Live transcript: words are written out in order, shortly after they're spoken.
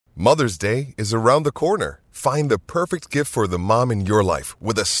Mother's Day is around the corner. Find the perfect gift for the mom in your life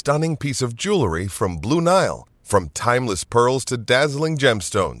with a stunning piece of jewelry from Blue Nile. From timeless pearls to dazzling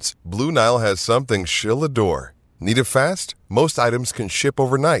gemstones, Blue Nile has something she'll adore. Need it fast? Most items can ship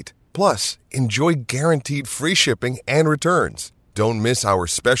overnight. Plus, enjoy guaranteed free shipping and returns. Don't miss our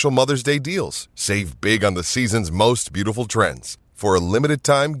special Mother's Day deals. Save big on the season's most beautiful trends. For a limited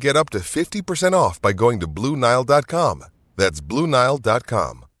time, get up to 50% off by going to BlueNile.com. That's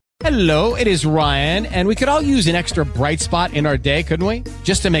BlueNile.com. Hello, it is Ryan, and we could all use an extra bright spot in our day, couldn't we?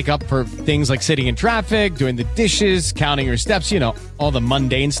 Just to make up for things like sitting in traffic, doing the dishes, counting your steps, all the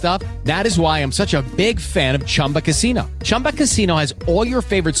mundane stuff. That is why I'm such a big fan of Chumba Casino. Chumba Casino has all your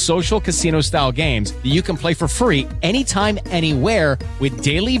favorite social casino-style games that you can play for free anytime, anywhere with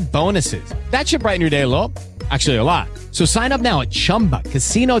daily bonuses. That should brighten your day a little. Actually, a lot. So sign up now at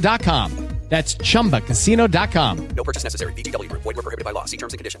ChumbaCasino.com. That's ChumbaCasino.com. No purchase necessary. VGW Group. Void where prohibited by law. See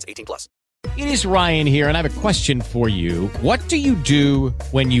terms and conditions. 18+. It is Ryan here, and I have a question for you. What do you do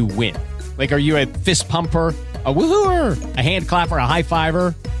when you win? Like, are you a fist pumper, a woohooer, a hand clapper, a high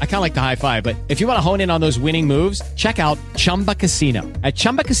fiver? I kind of like the high five, but if you want to hone in on those winning moves, check out Chumba Casino. At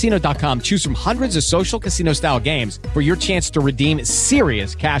ChumbaCasino.com, choose from hundreds of social casino-style games for your chance to redeem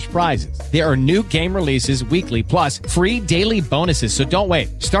serious cash prizes. There are new game releases weekly, plus free daily bonuses, so don't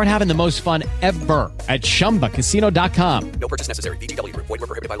wait. Start having the most fun ever at ChumbaCasino.com. No purchase necessary. VGW Group. Void where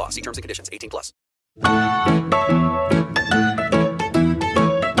prohibited by law. See terms and conditions. 18+.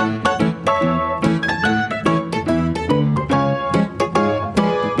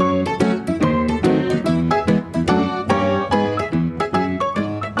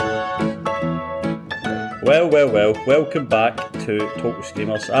 Well, welcome back to Total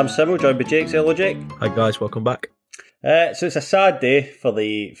Screamers. I'm Simo, joined by Jake. Say hello, Jake. Hi guys, welcome back. So it's a sad day for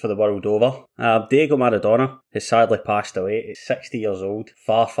the world over. Diego Maradona has sadly passed away. He's 60 years old.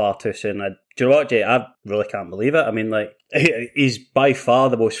 Far too soon. Do you know what, Jake? I really can't believe it. I mean, he's by far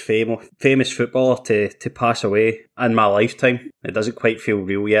the most famous footballer to pass away in my lifetime. It doesn't quite feel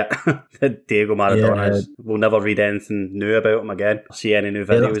real yet. Diego Maradona is. We'll never read anything new about him again. Or see any new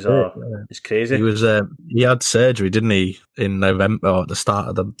videos. It's crazy. He had surgery, didn't he, in November, or at the start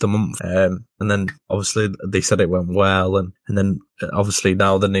of the month. And then obviously they said it went well, and then obviously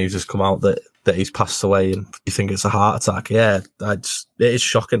now the news has come out that he's passed away, and you think it's a heart attack. Yeah, it is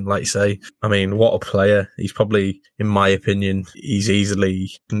shocking, like you say. I mean, what a player. He's probably, in my opinion, he's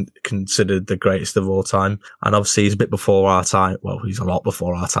easily considered the greatest of all time. And obviously he's a bit before our time. Well, he's a lot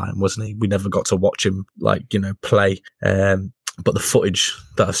before our time, wasn't he? We never got to watch him, play. But the footage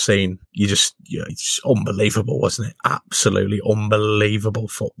that I've seen, it's unbelievable, wasn't it? Absolutely unbelievable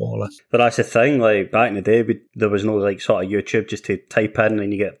footballer. But that's the thing, back in the day, there was no sort of YouTube just to type in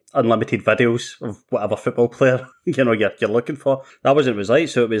and you get unlimited videos of whatever football player you're looking for. That wasn't what it was like.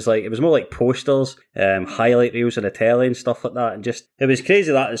 So it was more like posters, highlight reels on the telly and stuff like that. And it was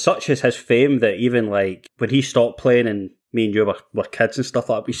crazy that such is his fame that even when he stopped playing and me and you were kids and stuff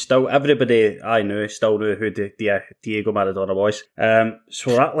like that, everybody I knew still knew who Diego Maradona was.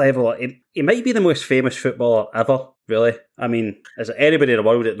 So at that level, he might be the most famous footballer ever, really. I mean, is there anybody in the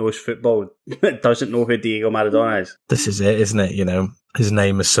world that knows football that doesn't know who Diego Maradona is? This is it, isn't it? His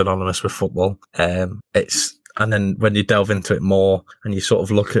name is synonymous with football. And then when you delve into it more and you sort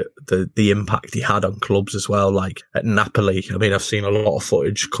of look at the impact he had on clubs as well, like at Napoli. I mean, I've seen a lot of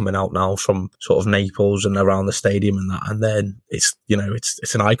footage coming out now from sort of Naples and around the stadium and that. And then it's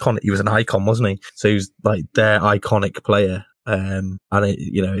an icon. He was an icon, wasn't he? So he was their iconic player. And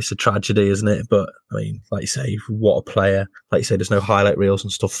it's a tragedy, isn't it? But I mean, like you say, what a player. Like you say, there's no highlight reels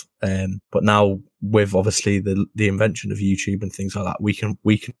and stuff. But now with obviously the invention of YouTube and things like that, we can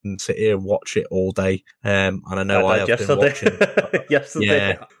sit here and watch it all day. And I know I have been watching. Yesterday.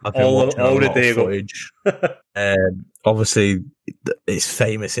 Yeah, I've been watching a lot of footage. Obviously, it's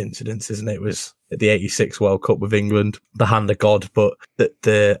famous incidents, isn't it? It was at the '86 World Cup with England, the hand of God. But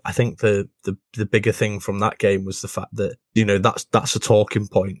I think the bigger thing from that game was the fact that that's a talking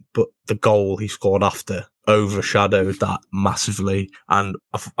point. But the goal he scored after overshadowed that massively, and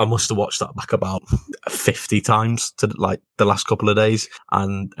I must have watched that back about 50 times to the last couple of days.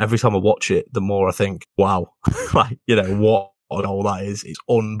 And every time I watch it, the more I think, wow, what all that is. It's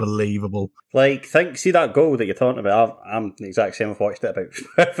unbelievable. See that goal that you're talking about? I'm the exact same. I've watched it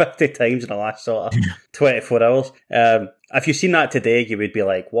about 50 times in the last sort of 24 hours. If you've seen that today, you would be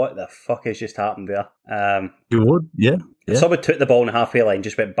like, what the fuck has just happened there? You would, yeah. If someone took the ball in the halfway line,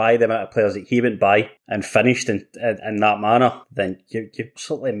 just went by the amount of players that he went by and finished in that manner, then you're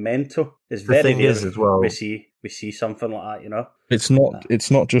absolutely mental. It's very rare as well. We see we see something like that, you know. It's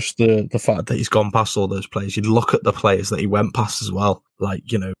not just the fact that he's gone past all those players. You look at the players that he went past as well.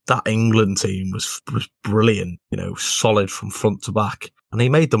 Like, you know, that England team was brilliant, you know, solid from front to back. And he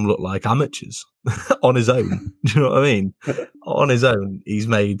made them look like amateurs on his own. Do you know what I mean? On his own, he's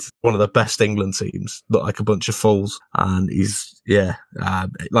made one of the best England teams look like a bunch of fools. And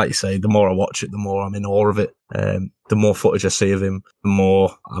like you say, the more I watch it, the more I'm in awe of it. The more footage I see of him, the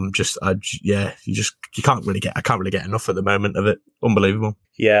more I can't really get enough at the moment of it. Unbelievable.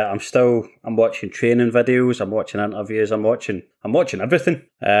 Yeah, I'm watching training videos, I'm watching interviews, I'm watching everything.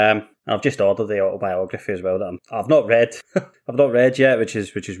 I've just ordered the autobiography as well that I've not read. I've not read yet, which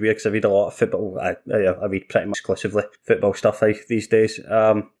is weird because I read a lot of football. I read pretty much exclusively football stuff these days.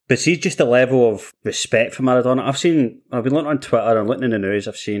 But see, just the level of respect for Maradona. I've been looking on Twitter and looking in the news.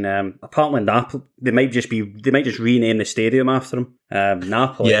 I've seen apparently Napoli. They might just rename the stadium after him.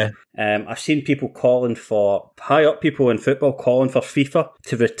 Napoli. Yeah. I've seen people high up people in football calling for FIFA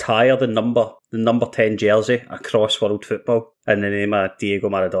to retire the number 10 jersey across world football in the name of Diego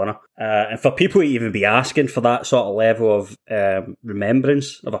Maradona. And for people to even be asking for that sort of level of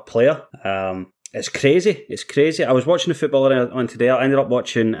remembrance of a player, it's crazy. It's crazy. I was watching the football on today. I ended up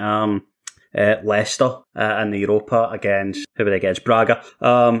watching Leicester in the Europa against Braga,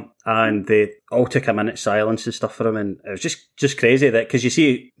 and they all took a minute's silence and stuff for him, and it was just crazy that, because you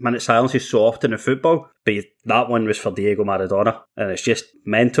see minute silence is so often in football, but that one was for Diego Maradona, and it's just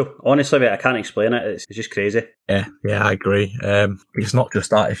mental. Honestly, mate, I can't explain it. It's just crazy. Yeah, I agree. It's not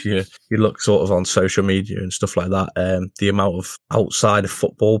just that. If you look sort of on social media and stuff like that, the amount of outside of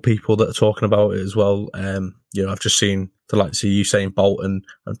football people that are talking about it as well. You know, I've just seen the likes of Usain Bolt and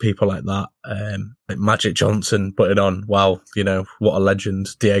people like that, like Magic Johnson putting on, wow, you know, what a legend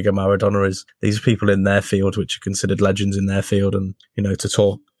Diego Maradona is. These are people in their field which are considered legends in their field, and, you know,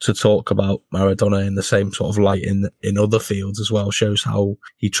 to talk about Maradona in the same sort of light in other fields as well shows how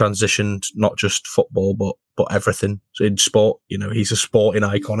he transitioned not just football but everything in sport. You know, he's a sporting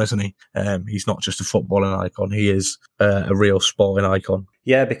icon, isn't he? He's not just a footballing icon. He is a real sporting icon.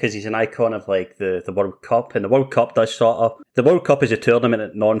 Yeah, because he's an icon of like the World Cup, and the World Cup the World Cup is a tournament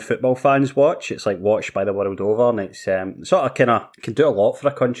that non-football fans watch. It's like watched by the world over, and it's sort of can do a lot for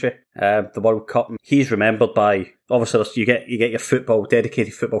a country. The World Cup, he's remembered by, obviously you get your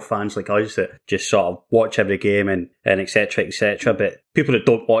dedicated football fans like us that just sort of watch every game and etc. But people that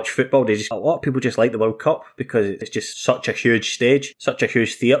don't watch football, a lot of people just like the World Cup because it's just such a huge stage, such a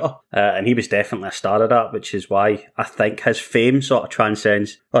huge theatre, and he was definitely a star of that, which is why I think his fame sort of transcends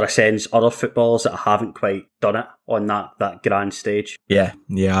or ascends other footballers that haven't quite done it on that grand stage. Yeah,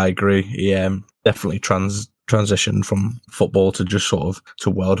 I agree. He definitely transitioned from football to just sort of to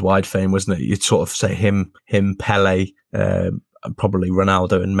worldwide fame, wasn't it? You'd sort of say him, Pele, probably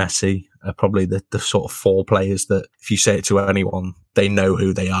Ronaldo and Messi are probably the sort of four players that if you say it to anyone, they know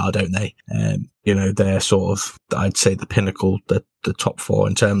who they are, don't they? You know, they're sort of, I'd say, the pinnacle, the top four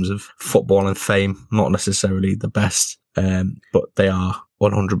in terms of football and fame, not necessarily the best, but they are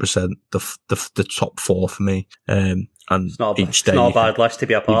 100% the top four for me. And it's not a bad list to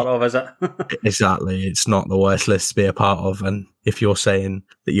be a part of, is it? Exactly. It's not the worst list to be a part of. And if you're saying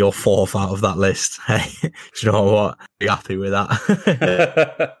that you're fourth out of that list, hey, do you know what? Be happy with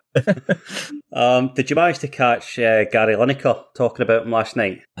that. Did you manage to catch Gary Lineker talking about him last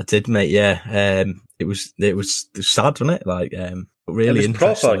night? I did, mate. Yeah. It was sad, wasn't it? Like, really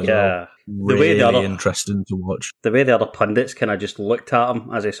interesting. Proper, yeah. Really interesting to watch. The way the other pundits kind of just looked at him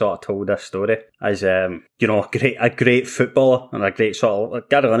as he sort of told this story as, you know, a great footballer and a great sort of, like,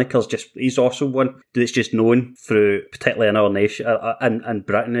 Gary Lineker's he's also one that's just known through, particularly in our nation, and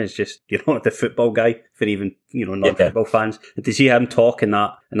Britain, is just, you know, the football guy for even, you know, non-football fans. And to see him talk in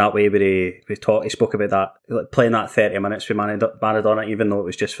that way where he spoke about that, like playing that 30 minutes with Maradona, even though it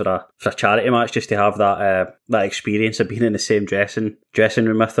was just for a charity match, just to have that experience of being in the same dressing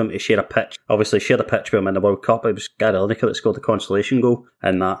room with him, to share a pitch. Obviously shared a pitch with him in the World Cup. It was Gary Lineker that scored the consolation goal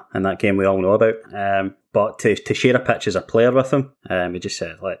in that game we all know about. But to share a pitch as a player with him, he just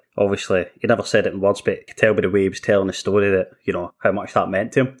said, like, obviously, he never said it in words, but you could tell by the way he was telling the story that, you know, how much that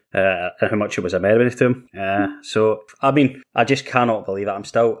meant to him, and how much it was a memory to him. So, I mean, I just cannot believe it. I'm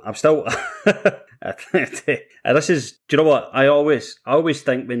still, and this is, do you know what? I always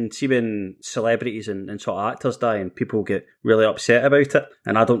think when celebrities and sort of actors die and people get really upset about it,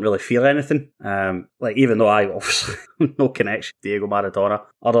 and I don't really feel anything. Like, even though I obviously no connection to Diego Maradona,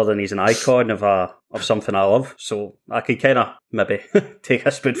 other than he's an icon of something I love, so I can kind of maybe take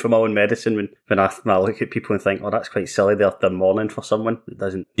a spoon from my own medicine when I look at people and think, oh, that's quite silly, they're mourning for someone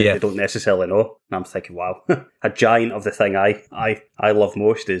that they don't necessarily know. And I'm thinking, wow, a giant of the thing I love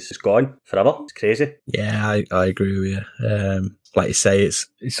most is gone forever. It's crazy. crazy. Yeah, I agree with you. Like you say, it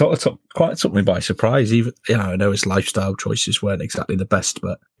sort of took me by surprise. Even, I know his lifestyle choices weren't exactly the best,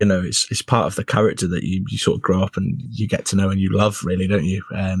 but it's part of the character that you sort of grow up and you get to know and you love, really, don't you?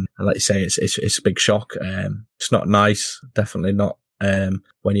 And like you say, it's a big shock. It's not nice, definitely not.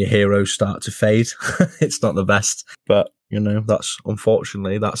 When your heroes start to fade, it's not the best, but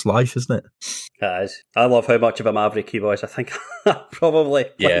unfortunately, that's life, isn't it? It is. I love how much of a maverick he was. I think I probably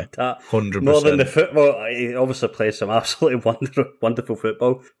liked that 100%. more than the football. He obviously played some absolutely wonderful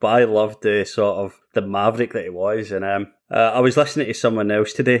football, but I loved the sort of the maverick that he was. And I was listening to someone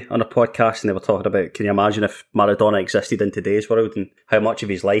else today on a podcast, and they were talking about, can you imagine if Maradona existed in today's world and how much of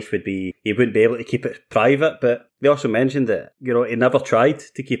his life would be, he wouldn't be able to keep it private. But they also mentioned that, he never tried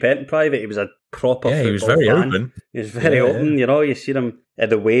to keep it private. He was a proper football he was very fan. open. He was very open, you see him in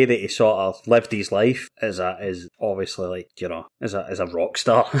the way that he sort of lived his life is obviously like, as a rock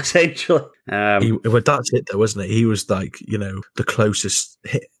star, essentially. But that's it though, wasn't it? He was like, the closest,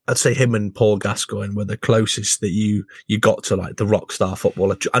 I'd say him and Paul Gascoigne were the closest that you got to like the rock star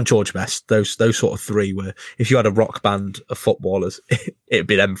footballer, and George Best. Those sort of three were, if you had a rock band of footballers, it'd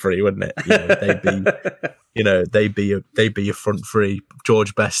be them three, wouldn't it? They'd be your front three.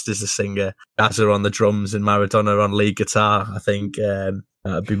 George Best is the singer, Gazza on the drums, and Maradona on lead guitar. I think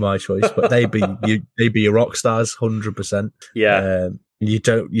that'd be my choice. But they'd be your rock stars, 100%. Yeah. You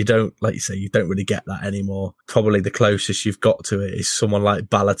don't like you say, you don't really get that anymore. Probably the closest you've got to it is someone like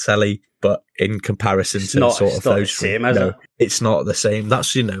Balotelli, but in comparison to those the same, is it? It's not the same.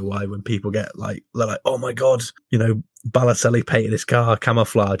 That's why when people get like, they're like, oh my god, Balotelli painted his car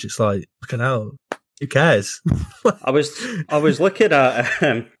camouflage. It's like, fucking hell. Who cares? I was looking at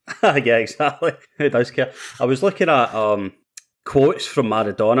yeah, exactly. Who does care? I was looking at quotes from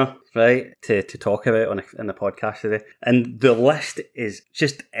Maradona, right, to talk about in the podcast today, and the list is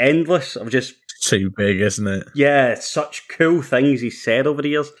just endless of just too big, isn't it? Yeah, such cool things he said over the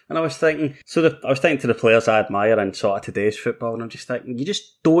years. And I was thinking, I was thinking to the players I admire in sort of today's football, and I'm just thinking, you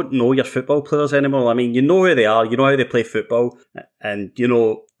just don't know your football players anymore. I mean, you know who they are, you know how they play football, and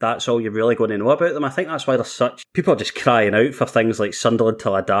that's all you're really going to know about them. I think that's why there's people are just crying out for things like Sunderland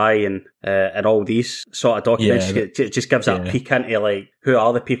Till I Die and all these sort of documents. Yeah, it just gives that peek into like, who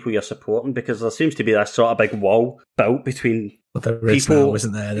are the people you're supporting, because there seems to be this sort of big wall built between there is people, now,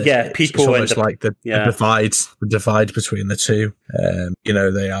 isn't there? People. It's almost like the divide between the two.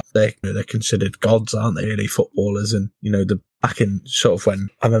 They're considered gods, aren't they? Really, footballers, and back in sort of when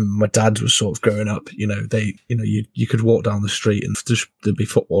I remember my dad was sort of growing up, you could walk down the street and there'd be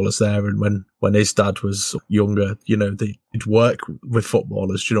footballers there. And when his dad was younger, they'd work with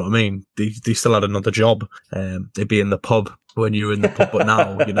footballers. Do you know what I mean? They still had another job. They'd be in the pub when you were in the pub, but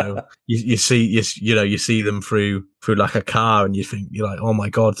now, you see them through like a car, and you're like, oh my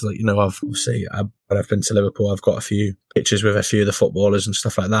God, like, when I've been to Liverpool, I've got a few pictures with a few of the footballers and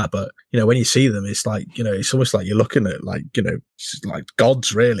stuff like that. But, when you see them, it's like, it's almost like you're looking at like, like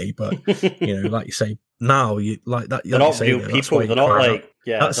gods really. But, like you say, now you like that. They're not real people. They're not like,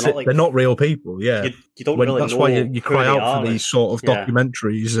 they're not real people. Yeah. You don't really that's know why you cry out for these sort of Yeah.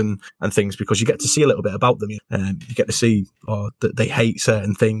 documentaries and things, because you get to see a little bit about them. And you get to see that they hate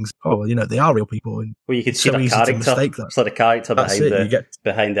certain things. Oh, they are real people. And well, you can see so the easy character. to mistake that. It's like the character That's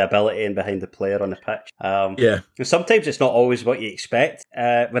behind the ability and behind the player on the pitch. Yeah. And sometimes it's not always what you expect.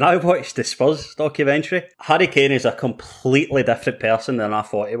 When I watched the Spurs documentary, Harry Kane is a completely different person than I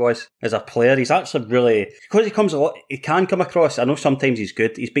thought he was as a player. He's actually really, because he can come across, I know sometimes he's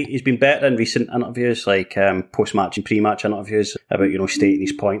good. He's been better in recent interviews, like post-match and pre-match interviews about, stating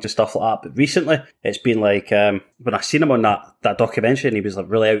his points and stuff like that. But recently, it's been like, when I seen him on that documentary, and he was like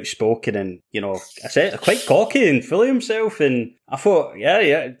really outspoken and, I said quite cocky and full of himself. And I thought,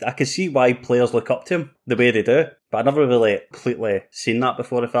 yeah, I can see why players look up to him the way they do. But I never really completely seen that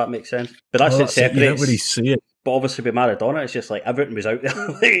before, if that makes sense. But that's it separates. You don't really see it. But obviously with Maradona, it's just like everything was out there.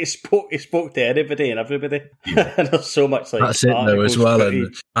 Like, he spoke to anybody and everybody. Yeah. And there's so much like that's it though as well.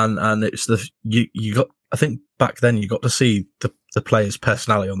 And it's you got, I think back then you got to see the player's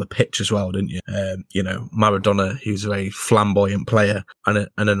personality on the pitch as well, didn't you? Maradona, he was a very flamboyant player, and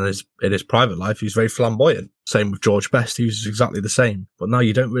in his private life, he was very flamboyant. Same with George Best, he was exactly the same. But now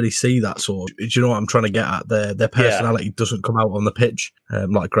you don't really see that sort of, do you know what I'm trying to get at? Their personality doesn't come out on the pitch,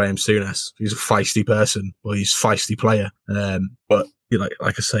 like Graham Souness. He's a feisty person, well, he's a feisty player. But like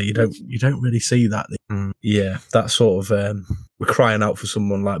I say, you don't really see that. Yeah, that sort of, we're crying out for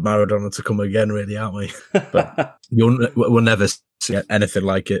someone like Maradona to come again, really, aren't we? But we'll never see anything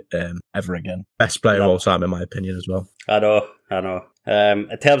like it ever again. Best player of all time, in my opinion, as well. I know.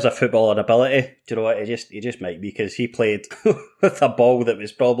 In terms of football and ability, do you know what? He just might be, because he played with a ball that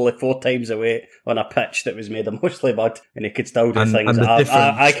was probably 4 times away on a pitch that was made of mostly mud, and he could still do things that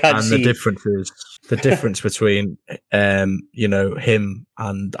I can't see. The difference between him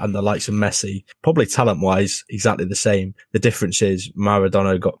and the likes of Messi, probably talent-wise, exactly the same. The difference is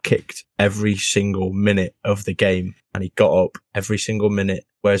Maradona got kicked every single minute of the game, and he got up every single minute.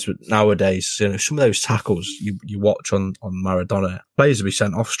 Whereas nowadays, some of those tackles you watch on Maradona, players will be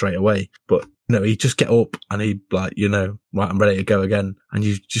sent off straight away. But, he'd just get up and he'd right, I'm ready to go again. And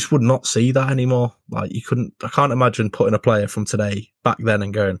you just would not see that anymore. Like I can't imagine putting a player from today back then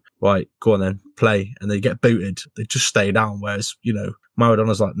and going, right, go on then, play. And they get booted. They just stay down. Whereas,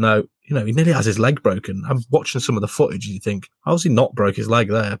 Maradona's like, no, he nearly has his leg broken. I'm watching some of the footage and you think, how's he not broke his leg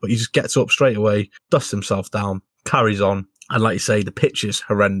there? But he just gets up straight away, dusts himself down, carries on. And like you say, the pitch is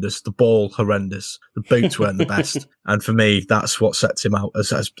horrendous, the ball horrendous, the boots weren't the best. And for me, that's what sets him out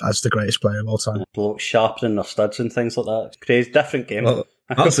as the greatest player of all time. Blokes sharpening their studs and things like that. It's crazy, different game. Well,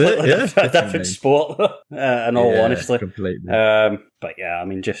 that's it, yeah. Different sport, in all honesty. Completely. But yeah, I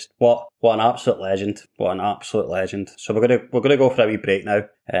mean, just what an absolute legend. What an absolute legend. So we're gonna go for a wee break now.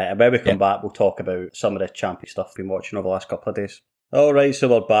 And when we come back, we'll talk about some of the champion stuff we've been watching over the last couple of days. All right, so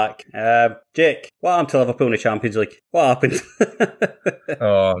we're back. Jake, what happened to Liverpool in the Champions League? What happened?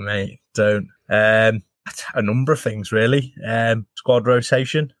 Oh, mate, don't. A number of things, really. Squad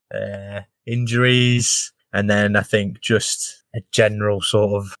rotation, injuries, and then I think just a general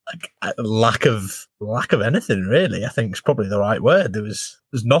sort of lack of anything, really. I think it's probably the right word.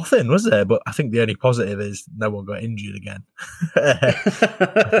 There's nothing, was there? But I think the only positive is no one got injured again.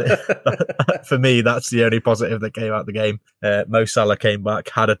 For me, that's the only positive that came out of the game. Mo Salah came back,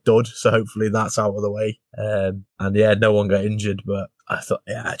 had a dud, so hopefully that's out of the way. And yeah, no one got injured, but I thought,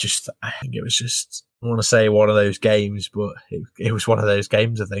 I think it was just, I want to say one of those games, but it was one of those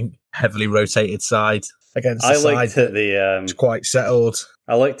games, I think. Heavily rotated side against the side. It's quite settled.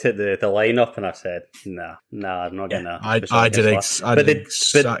 I looked at the lineup and I said, nah, I'm not going to. I did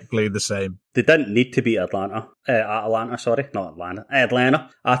exactly the same. They didn't need to beat Atlanta.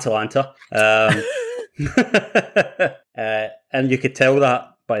 And you could tell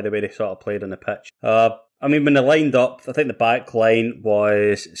that by the way they sort of played on the pitch. I mean, when they lined up, I think the back line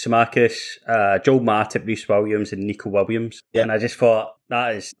was Tsimikas, Joel Matip, Reece Williams and Nico Williams. Yeah. And I just thought,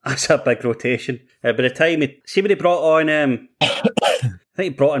 that's a big rotation. By the time when he brought on, I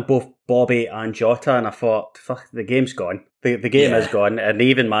think he brought in both Bobby and Jota, and I thought, fuck, the game's gone. The game is gone, and they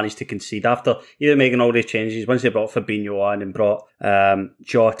even managed to concede after even making all these changes. Once they brought Fabinho on and brought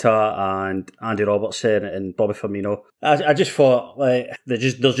Jota and Andy Robertson and Bobby Firmino, I just thought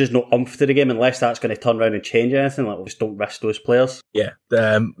there's just no oomph to the game unless that's going to turn around and change anything. Like, we just don't risk those players. Yeah,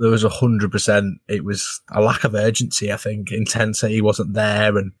 there was 100%. It was a lack of urgency. I think intensity wasn't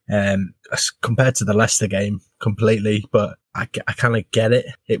there, and compared to the Leicester game, completely. But I kind of get it.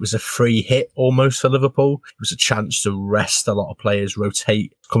 It was a free hit almost for Liverpool. It was a chance to rest a lot of players,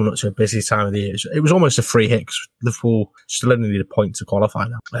 rotate, coming up to a busy time of the year. It was almost a free hit because Liverpool still only need a point to qualify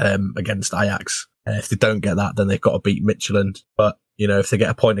now against Ajax. If they don't get that, then they've got to beat Midtjylland. But if they get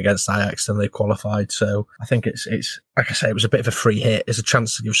a point against Ajax, then they've qualified. So I think it's like I say, it was a bit of a free hit. It's a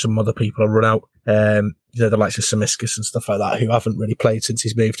chance to give some other people a run out. The likes of Tsimikas and stuff like that, who haven't really played since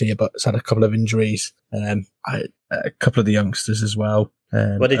he's moved here, but has had a couple of injuries. A couple of the youngsters as well.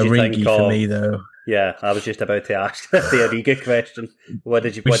 What did you think for me, though? Yeah, I was just about to ask the Origi question. What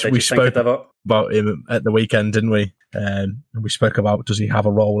did you think about him at the weekend, didn't we? And we spoke about, does he have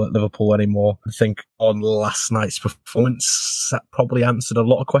a role at Liverpool anymore? I think on last night's performance, that probably answered a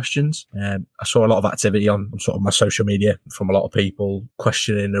lot of questions. I saw a lot of activity on sort of my social media from a lot of people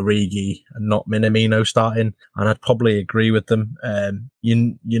questioning Origi and not Minamino starting, and I'd probably agree with them.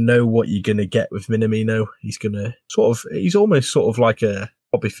 You know what you're going to get with Minamino. He's almost sort of like a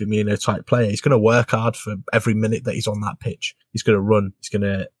Bobby Firmino type player. He's going to work hard for every minute that he's on that pitch. He's going to run. He's going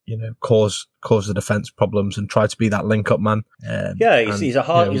to, cause the defence problems and try to be that link-up man. He's a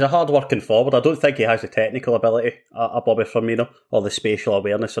hard working forward. I don't think he has the technical ability of Bobby Firmino or the spatial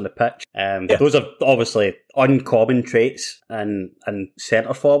awareness on the pitch. Those are obviously uncommon traits in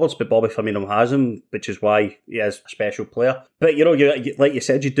centre forwards, but Bobby Firmino has them, which is why he is a special player. But like you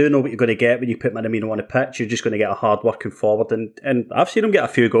said, you do know what you're going to get when you put Minamino on the pitch. You're just going to get a hard working forward, and I've seen him get a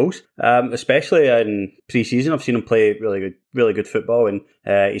few goals, especially in pre-season. I've seen him play really good football, and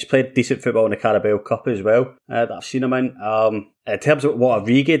he's played decent football in the Carabao Cup as well, that I've seen him in. In terms of what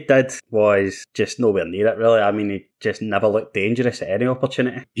Origi did, was just nowhere near it, really. I mean, he just never looked dangerous at any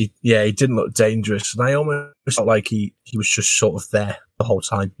opportunity. He didn't look dangerous, and I almost felt like he was just sort of there the whole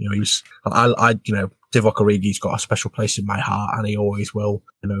time. He was, Divock Origi's got a special place in my heart, and he always will,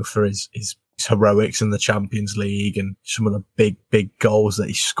 for his heroics in the Champions League and some of the big goals that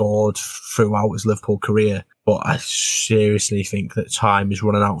he scored throughout his Liverpool career. But I seriously think that time is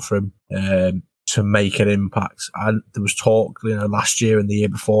running out for him to make an impact. And there was talk, last year and the year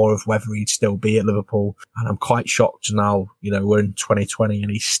before of whether he'd still be at Liverpool. And I'm quite shocked now, we're in 2020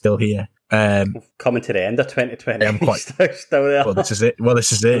 and he's still here. Coming to the end of 2020. I'm quite still there. Well, this is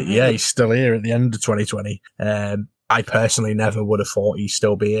it. Yeah, he's still here at the end of 2020. I personally never would have thought he'd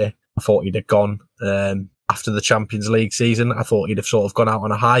still be here. I thought he'd have gone after the Champions League season. I thought he'd have sort of gone out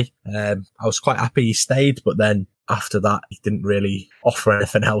on a high. I was quite happy he stayed, but then after that, he didn't really offer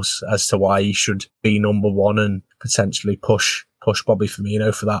anything else as to why he should be number one and potentially push Bobby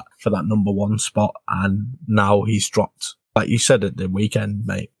Firmino for that number one spot. And now he's dropped, like you said at the weekend,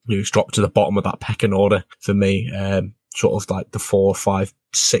 mate, he's dropped to the bottom of that pecking order for me. Sort of like the 4, 5,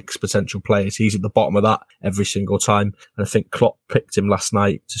 6 potential players. He's at the bottom of that every single time. And I think Klopp picked him last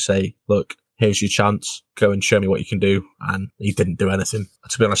night to say, look, here's your chance. Go and show me what you can do. And he didn't do anything.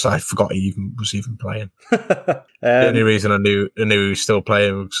 To be honest, I forgot he was even playing. The only reason I knew he was still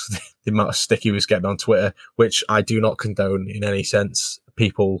playing was the amount of stick he was getting on Twitter, which I do not condone in any sense.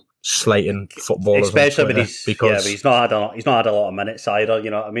 People slating footballers, especially when he's not had a lot of minutes either. You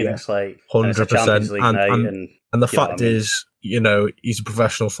know what I mean? Yeah. It's like 100%. And the fact is, he's a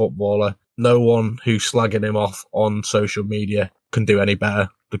professional footballer. No one who's slagging him off on social media can do any better.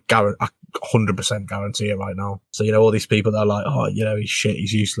 I 100% guarantee it right now. So, all these people that are like, oh, he's shit,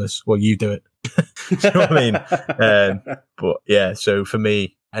 he's useless. Well, you do it. You know what I mean? But yeah, so for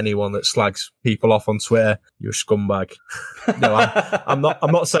me, anyone that slags people off on Twitter, you're a scumbag. No, I'm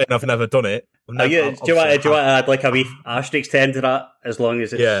not saying I've never done it. Do you want to add like a wee asterisk to end to that? As long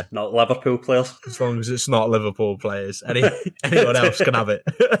as it's not Liverpool players. As long as it's not Liverpool players. Anyone else can have it.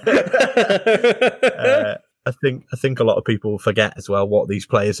 I think a lot of people forget as well what these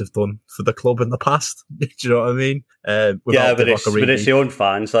players have done for the club in the past. Do you know what I mean? But it's your own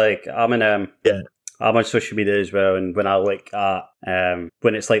fans. Like I'm on social media as well, and when I look at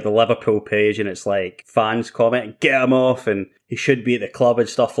when it's like the Liverpool page and it's like fans commenting, get him off, and he should be at the club and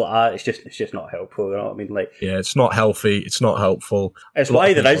stuff like that. It's just not helpful. You know what I mean? Like, yeah, it's not healthy. It's not helpful. It's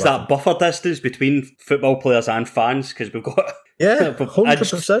why there is that buffer distance between football players and fans, because we've got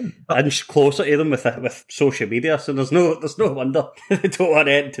 100% inch closer to them with social media. So there's no wonder they don't want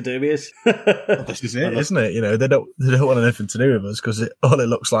anything to do with us. This is it, isn't it? They don't want anything to do with us because all it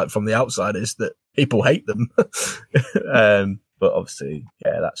looks like from the outside is that people hate them. But obviously,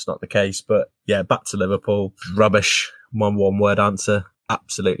 that's not the case. But yeah, back to Liverpool. Rubbish. One word answer.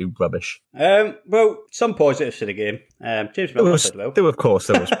 Absolutely rubbish. Well, some positives to the game. James Milner did well. Of course,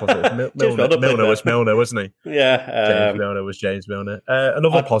 there was positive. Milner was Milner, wasn't he? Yeah. James Milner was James Milner.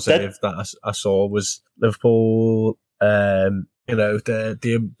 Another positive that I saw was Liverpool. The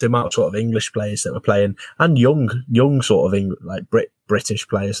amount of sort of English players that were playing, and young sort of British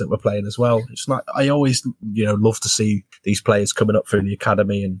players that were playing as well. It's like I always love to see these players coming up through the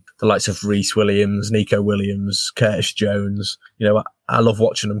academy, and the likes of Reece Williams, Nico Williams, Curtis Jones. I love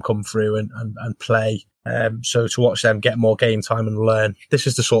watching them come through and play. So to watch them get more game time and learn, this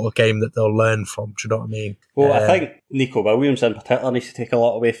is the sort of game that they'll learn from. Do you know what I mean? Well, I think Nico Williams in particular needs to take a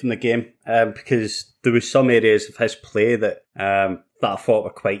lot away from the game because there was some areas of his play that I thought were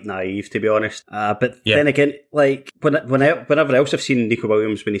quite naive, to be honest. But then again, like whenever else I've seen Nico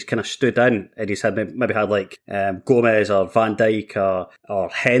Williams when he's kind of stood in and he's had maybe had like Gomez or Van Dijk or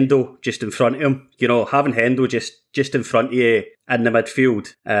Hendo just in front of him. Having Hendo just in front of you in the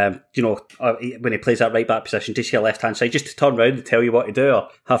midfield, when he plays that right back position, just your left hand side, just to turn around and tell you what to do, or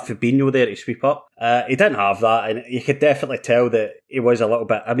have Fabinho there to sweep up. He didn't have that, and you could definitely tell that he was a little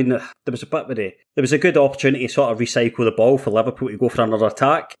bit. I mean, there was a bit where there was a good opportunity to sort of recycle the ball for Liverpool to go for another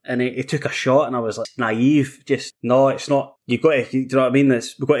attack, and he took a shot, and I was like, naive. Just no, it's not. You've got to, do you know what I mean?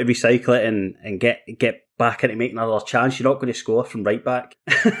 We've got to recycle it and get back into making another chance. You're not going to score from right back.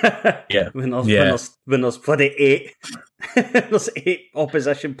 When there's bloody 8 there's 8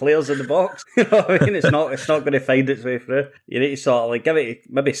 opposition players in the box. You know what I mean? It's not going to find its way through. You need to sort of like give it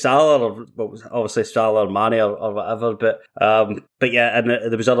maybe Salah or obviously Salah or Mane or whatever. But yeah, and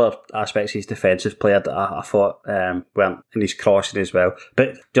there was other aspects of his defensive play that I thought weren't in his crossing as well.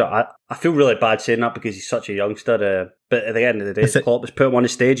 But I feel really bad saying that because he's such a youngster. But at the end of the day, Klopp has put him on the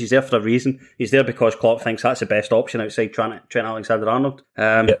stage. He's there for a reason. He's there because Klopp thinks that's the best option outside Trent Alexander-Arnold.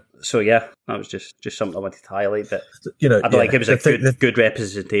 So yeah, that was just something I wanted to highlight. That I don't think it was a good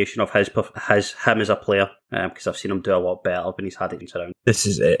representation of him as a player because I've seen him do a lot better when he's had it around. This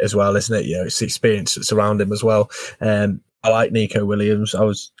is it as well, isn't it? It's the experience that's around him as well. I like Nico Williams. I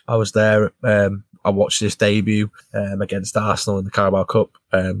was there I watched his debut against Arsenal in the Carabao Cup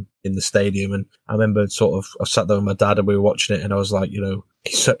in the stadium, and I remember I sat there with my dad and we were watching it, and I was like,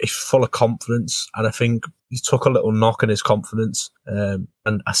 he's full of confidence, and I think he took a little knock in his confidence. And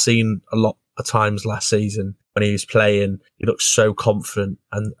I seen a lot of times last season when he was playing, he looked so confident,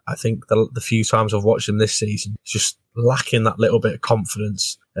 and I think the few times I've watched him this season, he's just lacking that little bit of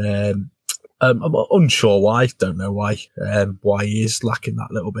confidence. I'm unsure why, don't know why he is lacking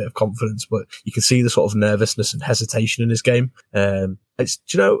that little bit of confidence, but you can see the sort of nervousness and hesitation in his game. It's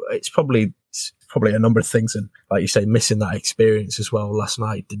probably a number of things, and like you say, missing that experience as well last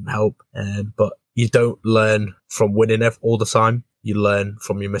night didn't help. But you don't learn from winning all the time. You learn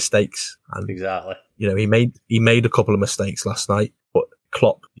from your mistakes. And, exactly. He made a couple of mistakes last night, but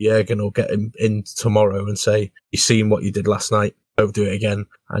Klopp, Jurgen will get him in tomorrow and say, "You've seen what you did last night. Don't do it again."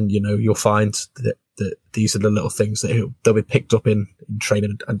 And, you'll find that these are the little things that they'll be picked up in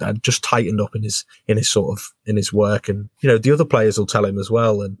training and just tightened up in his work. And, the other players will tell him as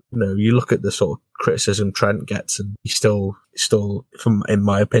well. And, you look at the sort of criticism Trent gets, and he's still, in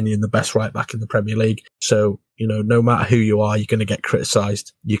my opinion, the best right back in the Premier League. So, no matter who you are, you're going to get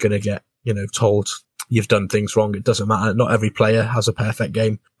criticised. You're going to get, told you've done things wrong. It doesn't matter. Not every player has a perfect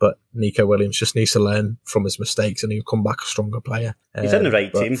game, but Nico Williams just needs to learn from his mistakes, and he'll come back a stronger player. He's in the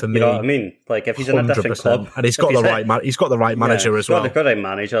right team. For me, you know what I mean? Like, if he's in a different club, and he's got the right manager as well. He's got the right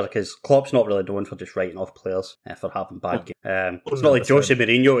manager, because Klopp's not really known for just writing off players for having bad games. It's not like Jose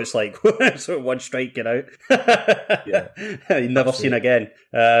Mourinho. It's like so one strike, get out. You've never seen again.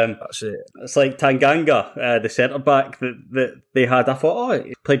 That's it. It's like Tanganga, the centre back that they had. I thought,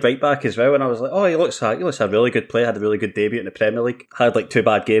 he played right back as well, and I was like, he looks a really good player. Had a really good debut in the Premier League. Had like 2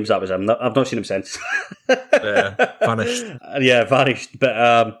 bad games. That was him. I've not seen him since. Vanished. Vanished.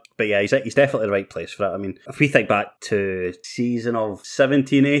 But yeah, he's definitely the right place for it. I mean, if we think back to season of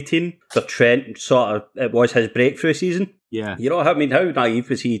 17-18, for Trent, it was his breakthrough season. Yeah. How naive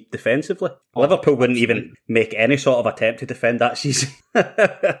was he defensively? Liverpool wouldn't even make any sort of attempt to defend that season. Yeah,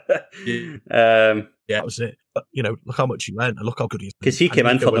 that was it. But, look how much he learned, and look how good he is. Because he came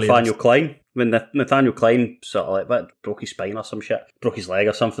in for Nathaniel Klein, when Nathaniel Klein sort of broke his spine or some shit, broke his leg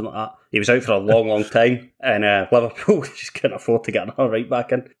or something like that. He was out for a long, long time, and Liverpool just couldn't afford to get another right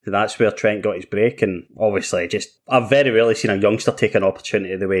back in. So that's where Trent got his break, and obviously, I've very rarely seen a youngster take an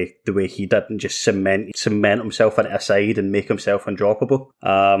opportunity the way he did, and just cement himself into a side and make himself undroppable.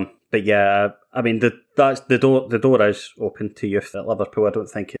 But yeah, I mean, the door is open to youth at Liverpool.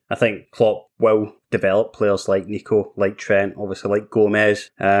 I think Klopp will develop players like Nico, like Trent, obviously like Gomez,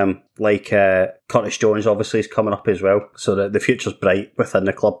 like Curtis Jones obviously is coming up as well. So the future's bright within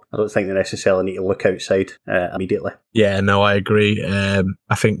the club. I don't think they necessarily need to look outside immediately. Yeah, no, I agree.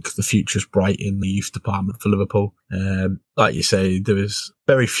 I think the future's bright in the youth department for Liverpool. Like you say, there was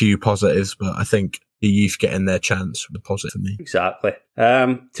very few positives, but I think the youth getting their chance was positive for me. Exactly.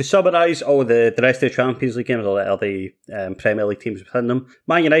 To summarise all the rest of the Champions League games, or the Premier League teams within them,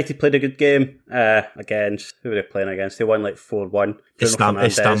 Man United played a good game against, who were they playing against? They won like 4-1.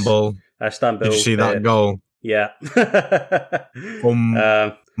 Istanbul. Did you see that goal? Yeah.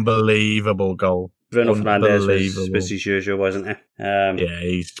 Unbelievable goal. Bruno Fernandes was his usual, wasn't he? Yeah,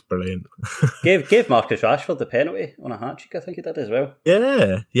 he's brilliant. gave Marcus Rashford the penalty on a hat-trick, I think he did as well.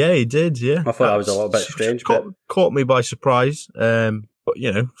 Yeah, he did, yeah. I thought that was a little bit strange. Caught me by surprise, but,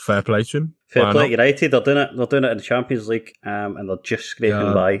 fair play to him. Fair play to United, they're doing it in the Champions League, and they're just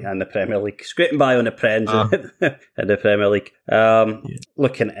scraping by in the Premier League. Scraping by on the Prens in the Premier League.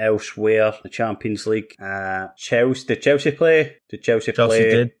 Looking elsewhere, the Champions League, did Chelsea play? Chelsea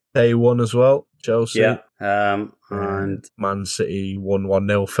did. They won as well, Chelsea. Yeah. And Man City won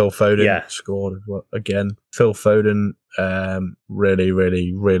 1-0. Phil Foden scored again. Phil Foden, really,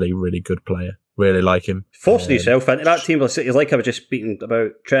 really, really, really good player. Really like him. Forcing himself into that team. It's like I was just speaking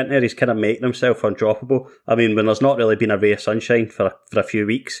about Trent there. He's kind of making himself undroppable. I mean, when there's not really been a ray of sunshine for a few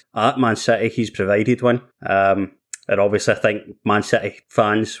weeks, at Man City, he's provided one. And obviously, I think Man City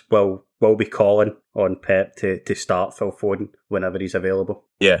fans will be calling on Pep to start Phil Foden whenever he's available.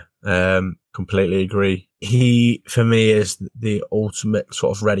 Yeah, completely agree. He, for me, is the ultimate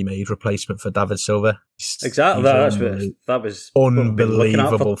sort of ready-made replacement for David Silva. Exactly. That was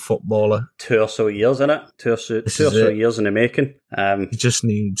unbelievable footballer. 2 or so years in it. 2 or so years in the making. He just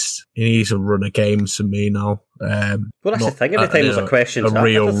needs a run of games for me now. Well, that's the thing. Every time there's a question,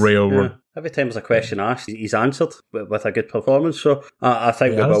 run. Every time there's a question asked, he's answered with a good performance. So I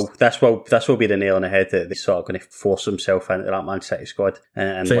think this will be the nail on the head that he's sort of going to force himself into that Man City squad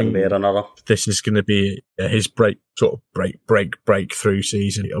in one way or another. This is going to be his breakthrough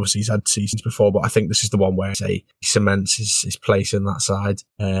season. Obviously, he's had seasons before, but I think this is the one where he cements his place in that side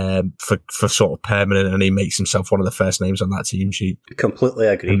for sort of permanent, and he makes himself one of the first names on that team sheet. Completely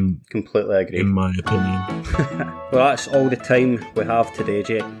agree. In my opinion. Well, that's all the time we have today,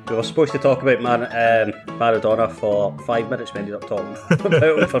 Jake. We were supposed to talk about Maradona for 5 minutes. We ended up talking about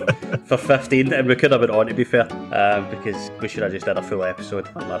him for 15, and we could have been on, to be fair, because we should have just done a full episode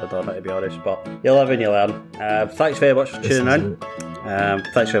on Maradona, to be honest. But you live and you learn. Thanks very much for tuning in.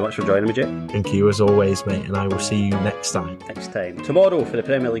 Thanks very much for joining me, Jake. Thank you as always, mate, and I will see you next time. Tomorrow for the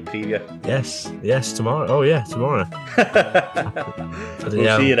Premier League preview. Yes, tomorrow. Oh yeah, tomorrow.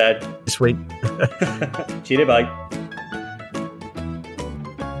 We'll see you then. This week. Cheerio, bye.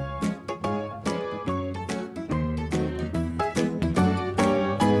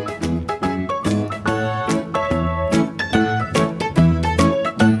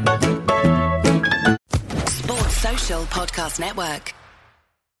 Podcast Network.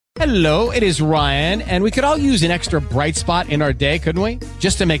 Hello, it is Ryan, and we could all use an extra bright spot in our day, couldn't we?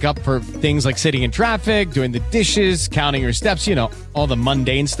 Just to make up for things like sitting in traffic, doing the dishes, counting your steps, all the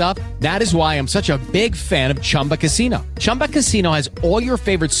mundane stuff. That is why I'm such a big fan of Chumba Casino. Chumba Casino has all your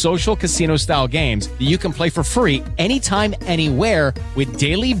favorite social casino-style games that you can play for free anytime, anywhere with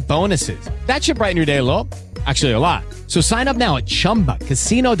daily bonuses. That should brighten your day a little. Actually, a lot. So sign up now at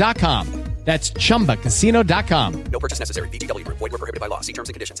ChumbaCasino.com. That's ChumbaCasino.com. No purchase necessary. VGW Group. Void where prohibited by law. See terms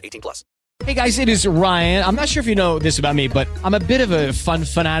and conditions. 18+. Hey guys, it is Ryan. I'm not sure if you know this about me, but I'm a bit of a fun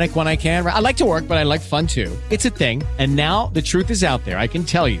fanatic when I can. I like to work, but I like fun too. It's a thing. And now the truth is out there. I can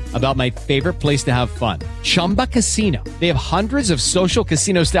tell you about my favorite place to have fun. Chumba Casino. They have hundreds of social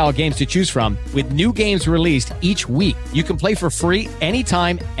casino style games to choose from with new games released each week. You can play for free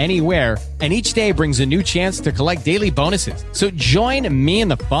anytime, anywhere. And each day brings a new chance to collect daily bonuses. So join me in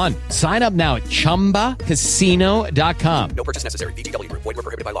the fun. Sign up now at ChumbaCasino.com. No purchase necessary. VGW Group. Void where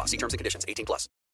prohibited by law. See terms and conditions. 18+.